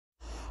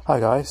Hi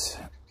guys,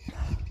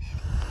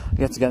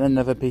 yet again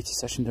another PT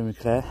session done with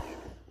Claire.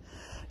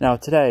 Now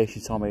today she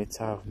told me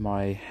to have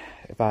my,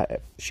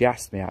 she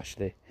asked me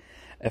actually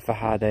if I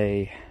had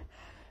a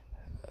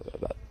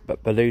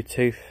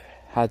Bluetooth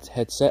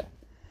headset.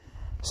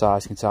 So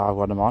as you can tell I've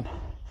got them on.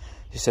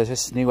 She says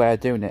this is a new way of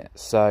doing it,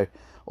 so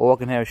all I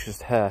can hear is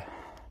just her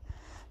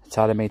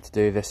telling me to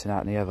do this and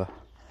that and the other.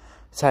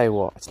 I tell you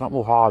what, it's a lot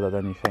more harder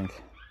than you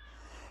think.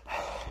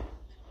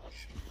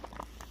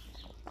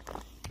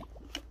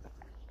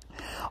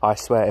 I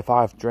swear, if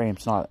I have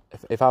dreams tonight,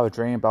 if I have a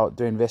dream about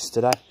doing this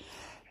today,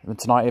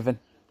 tonight even,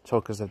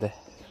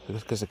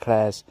 because of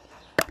Claire's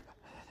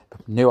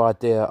new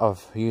idea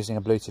of using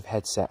a Bluetooth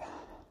headset.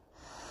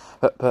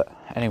 But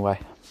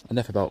anyway,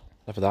 enough of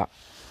that.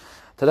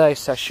 Today's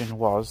session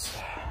was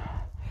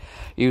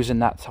using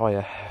that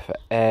tyre for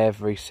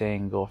every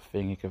single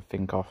thing you can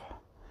think of.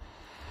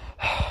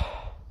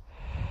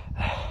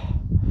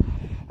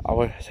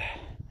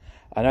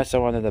 I know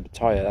someone in the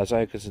tyre, that's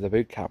only because of the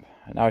boot camp,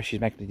 and now she's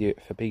making me do it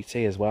for PT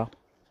as well.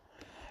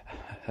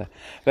 But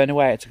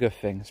anyway, it's a good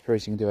thing. It's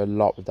proves you can do a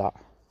lot with that.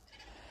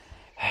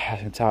 As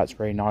you can tell, it's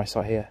very nice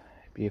out here.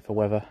 Beautiful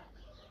weather.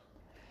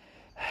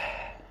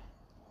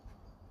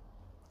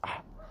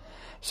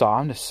 So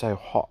I'm just so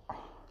hot.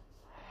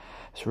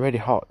 It's really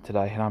hot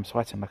today, and I'm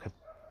sweating like a.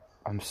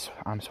 I'm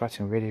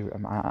sweating really,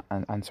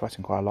 and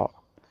sweating quite a lot.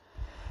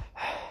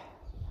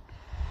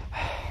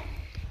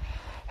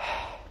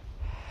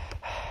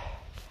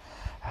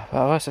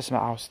 But let's say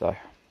something else though.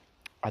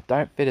 I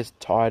don't feel as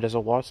tired as I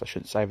was. I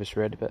shouldn't say this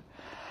really, but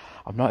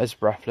I'm not as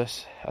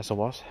breathless as I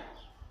was.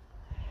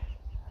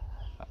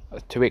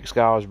 2 weeks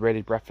ago I was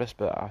really breathless,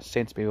 but I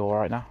seem to be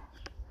alright now.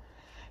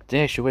 The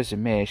issue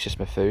isn't me, it's just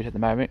my food at the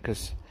moment,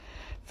 because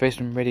food's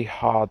been really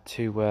hard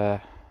to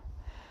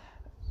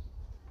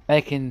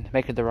making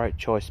the right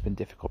choice has been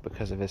difficult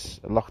because of this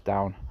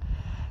lockdown.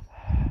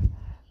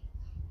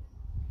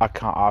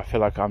 I feel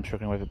like I'm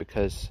struggling with it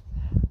because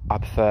I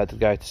prefer to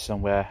go to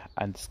somewhere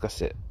and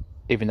discuss it,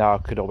 even though I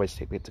could always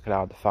take it to Claire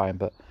on the phone,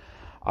 but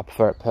I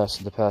prefer it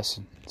person to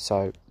person.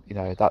 So, you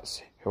know,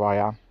 that's who I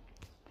am.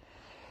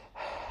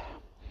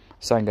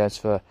 Same goes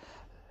for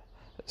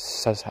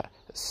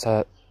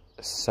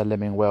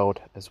Slimming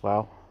World as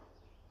well.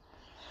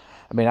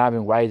 I mean, I've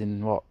been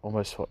waiting,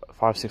 almost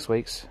 5, 6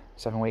 weeks,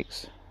 7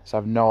 weeks, so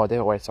I have no idea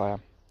what weight I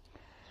am.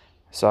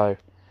 So,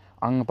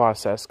 I'm going to buy a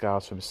set of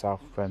scales for myself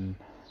when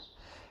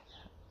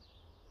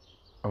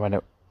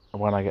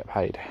I get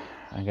paid.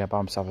 I'm going to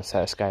buy myself a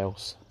set of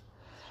scales.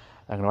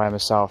 I'm going to weigh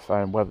myself,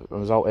 and whether the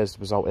result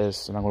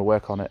is, and I'm going to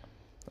work on it.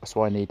 That's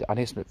what I need. I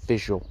need something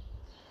visual.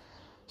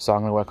 So I'm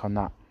going to work on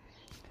that.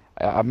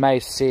 I may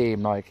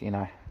seem like, you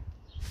know,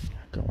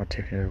 got my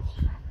teeth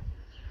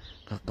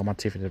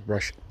in the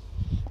brush.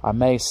 I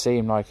may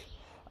seem like,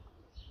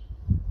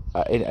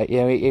 you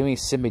know, you've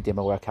seen me do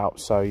my workout,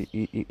 so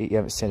you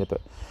haven't seen it,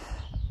 but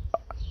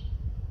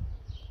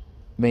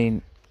I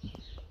mean,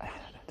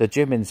 the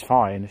gymming's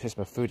fine, it's just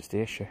my food is the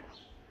issue.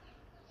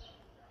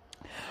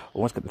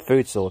 Once I get the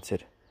food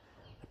sorted,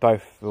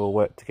 both will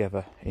work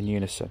together in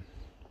unison.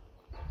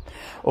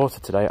 Also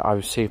today, I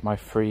received my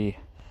free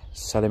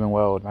Slimming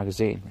World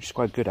magazine, which is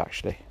quite good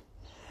actually,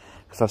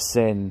 because I've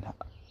seen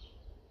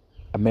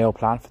a meal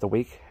plan for the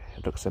week.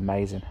 It looks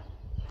amazing.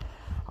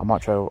 I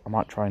might try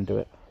and do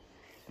it.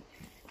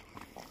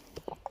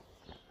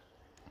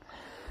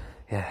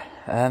 Yeah.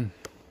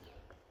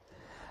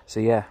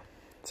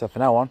 So for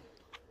now on,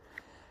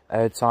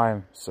 every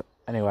time. So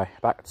anyway,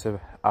 back to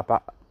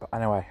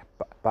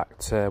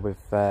with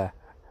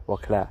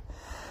Claire.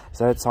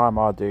 So every time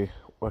I do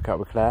work out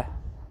with Claire,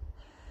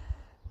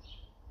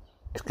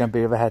 it's going to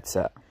be with a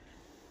headset.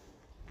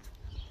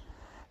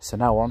 So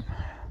now on,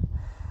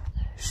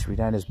 it should be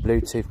known as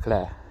Bluetooth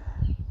Claire.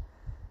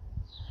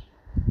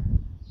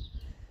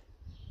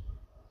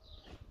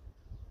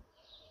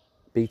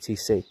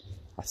 BTC.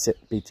 That's it,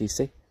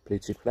 BTC.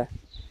 Bluetooth Claire.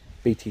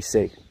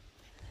 BTC.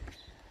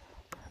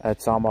 Every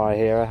time I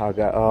hear her, I'll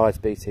go, oh, it's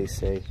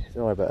BTC.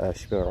 Don't worry about her,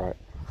 she'll be alright.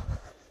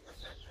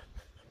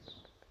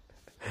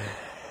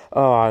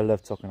 Oh, I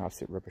love talking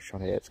absolute rubbish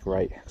on here. It's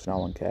great because no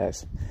one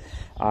cares.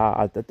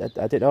 I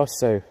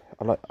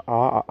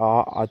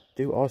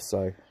do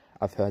also.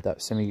 I've heard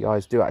that some of you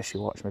guys do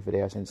actually watch my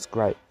videos, and it's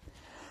great.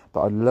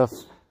 But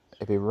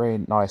it'd be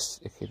really nice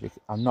if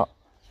I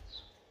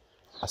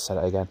said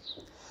it again.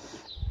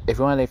 If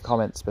you want to leave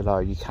comments below,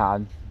 you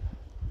can.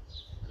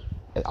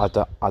 I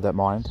don't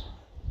mind.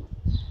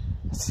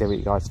 Let's see what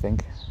you guys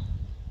think.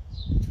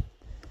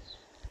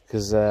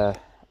 Because I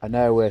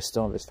know we're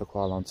still on this for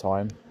quite a long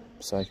time.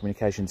 So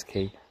communication's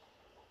key.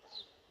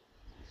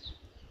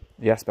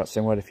 Yes, about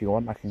same word if you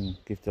want. I can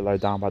give the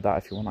lowdown by that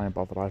if you want. I ain't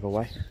bothered either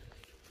way.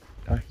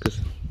 Okay, because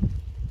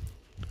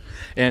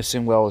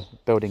Sim World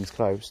building's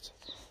closed.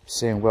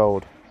 Sim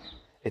World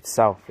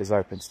itself is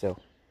open still.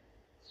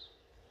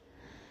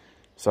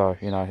 So,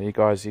 you know, you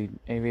guys, even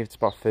if it's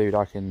about food,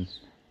 I can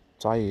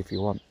tell you if you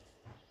want.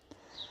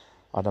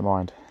 I don't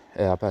mind.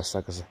 Yeah, I better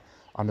stop because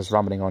I'm just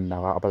rambling on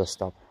now. I better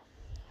stop.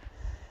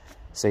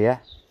 So yeah,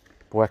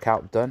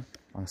 workout done.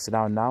 I'm going to sit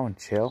down now and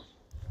chill.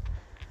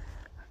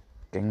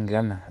 And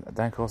then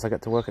of course I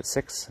get to work at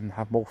 6 and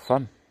have more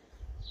fun.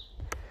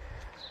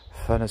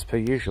 Fun as per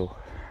usual.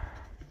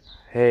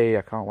 Hey,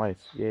 I can't wait.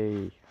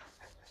 Yay.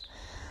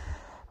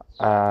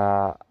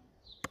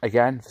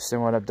 Again, for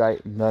similar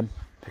update, none.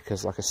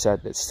 Because like I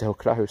said, it's still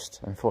closed,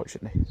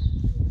 unfortunately.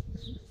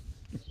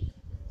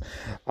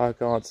 I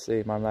can't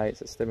see my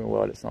mates at Slimming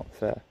World, it's not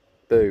fair.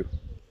 Boo.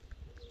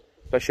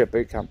 Especially at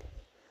boot camp.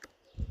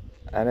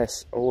 I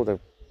miss all the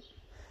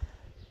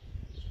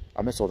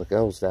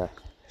girls there.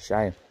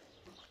 Shame.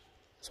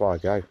 That's why I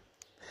go.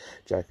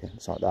 Joking,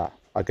 it's not that.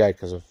 I go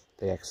because of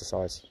the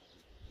exercise.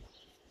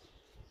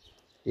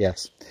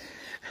 Yes.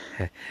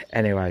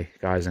 Anyway,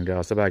 guys and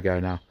girls, I better go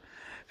now.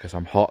 Because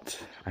I'm hot.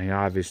 I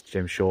have these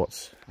gym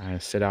shorts. I'm going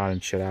to sit down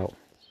and chill out.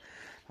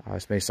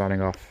 It's me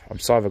signing off. I'm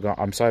sorry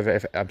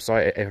if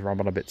I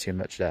rambled a bit too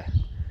much there.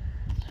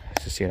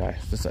 It's just, you know,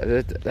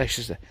 there's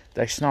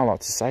just not a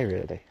lot to say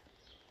really.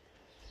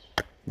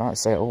 Not to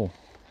say at all.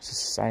 It's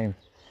just the same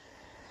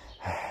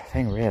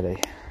thing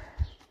really.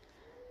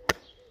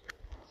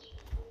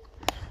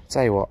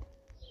 Tell you what,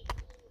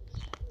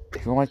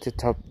 if you wanted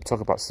to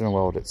talk about Slimming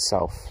World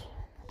itself,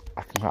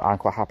 I'm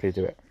quite happy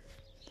to do it.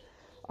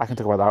 I can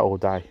talk about that all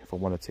day if I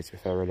wanted to be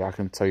fair really. I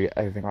can tell you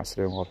everything about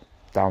Slimming World,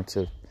 down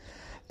to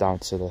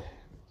the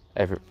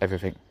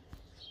everything.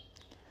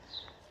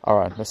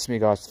 Alright, that's for you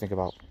guys to think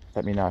about.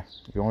 Let me know.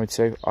 If you want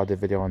me to, I'll do a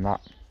video on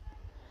that.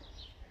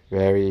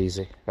 Very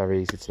easy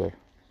to do.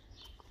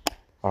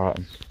 Alright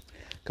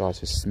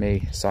guys, this is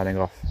me signing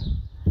off.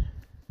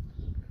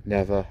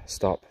 Never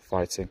stop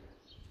fighting.